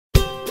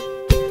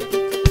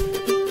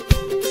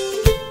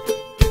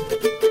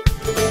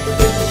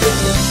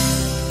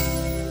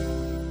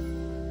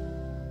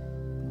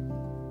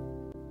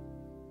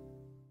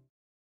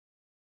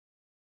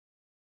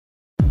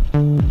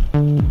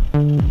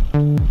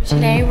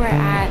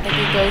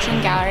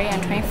Gagosian Gallery on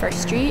 21st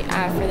Street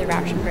for the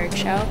Rauschenberg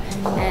show,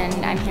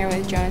 and I'm here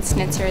with Joan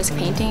Snitzer's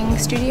painting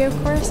studio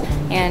course,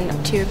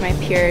 and two of my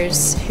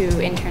peers who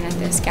intern at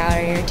this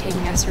gallery are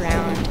taking us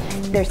around.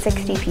 There's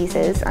 60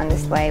 pieces on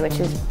display, which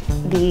is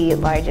the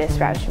largest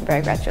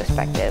Rauschenberg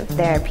retrospective.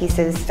 There are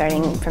pieces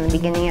starting from the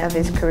beginning of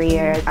his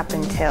career up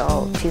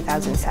until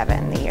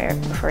 2007, the year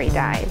before he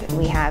died.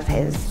 We have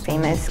his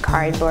famous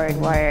cardboard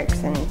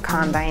works and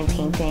combine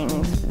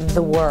paintings.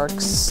 The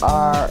works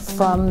are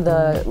from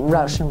the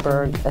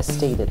Rauschenberg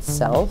estate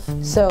itself,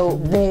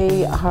 so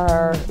they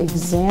are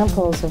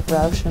examples of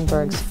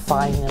Rauschenberg's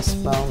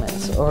finest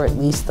moments, or at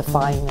least the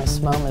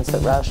finest moments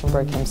that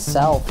Rauschenberg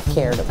himself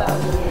cared about.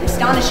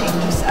 Astonishing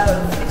use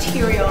of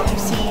material. You've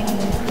seen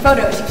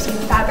photos, you've seen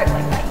fabric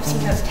like that, you've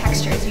seen those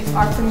textures, you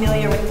are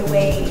familiar with the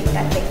way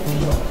that they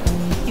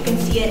feel. You can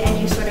see it and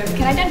you sort of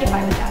can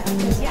identify with that.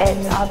 Because, yeah,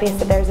 it's obvious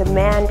that there's a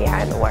man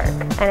behind the work,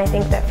 and I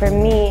think that for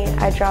me,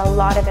 I draw a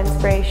lot of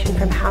inspiration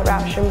from how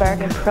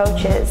Rauschenberg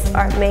approaches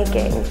art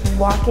making.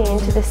 Walking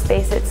into the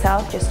space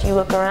itself, just you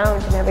look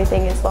around and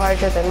everything is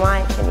larger than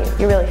life, and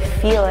you really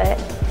feel it.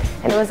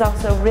 And it was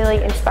also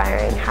really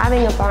inspiring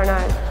having a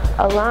Barnard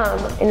alum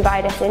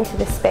invite us into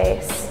the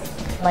space.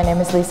 My name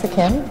is Lisa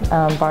Kim,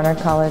 Barnard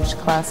College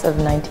class of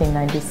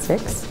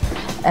 1996,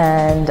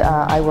 and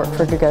I work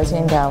for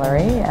Gagosian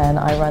Gallery, and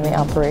I run the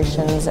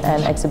operations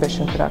and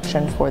exhibition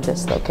production for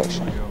this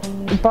location.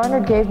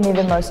 Barnard gave me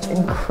the most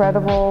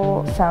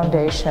incredible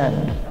foundation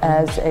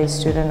as a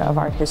student of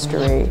art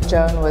history.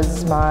 Joan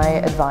was my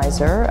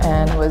advisor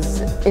and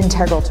was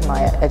integral to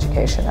my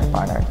education at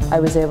Barnard.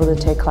 I was able to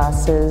take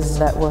classes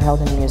that were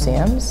held in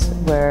museums,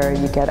 where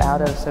you get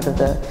out of sort of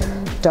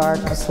the dark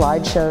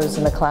slideshows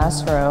in the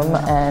classroom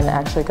and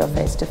actually go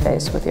face to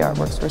face with the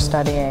artworks we're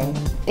studying.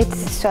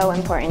 It's so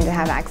important to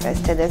have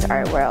access to this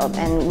art world,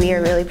 and we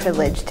are really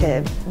privileged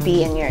to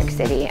be in New York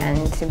City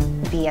and to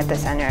be at the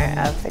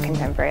center of the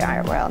contemporary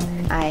art world.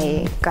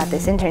 I got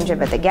this internship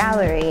at the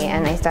gallery,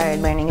 and I started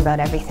learning about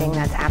everything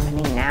that's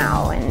happening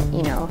now, and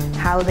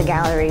how the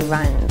gallery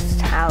runs,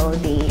 how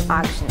the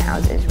auction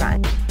houses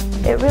run.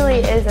 It really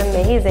is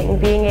amazing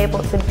being able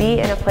to be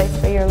in a place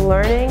where you're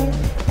learning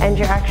and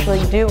you're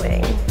actually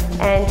doing,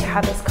 and to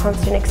have this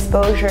constant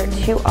exposure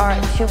to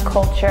art, to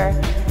culture,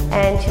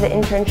 and to the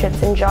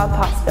internships and job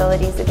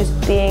possibilities that just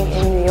being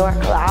in New York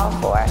allow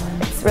for.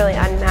 It's really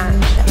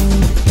unmatched.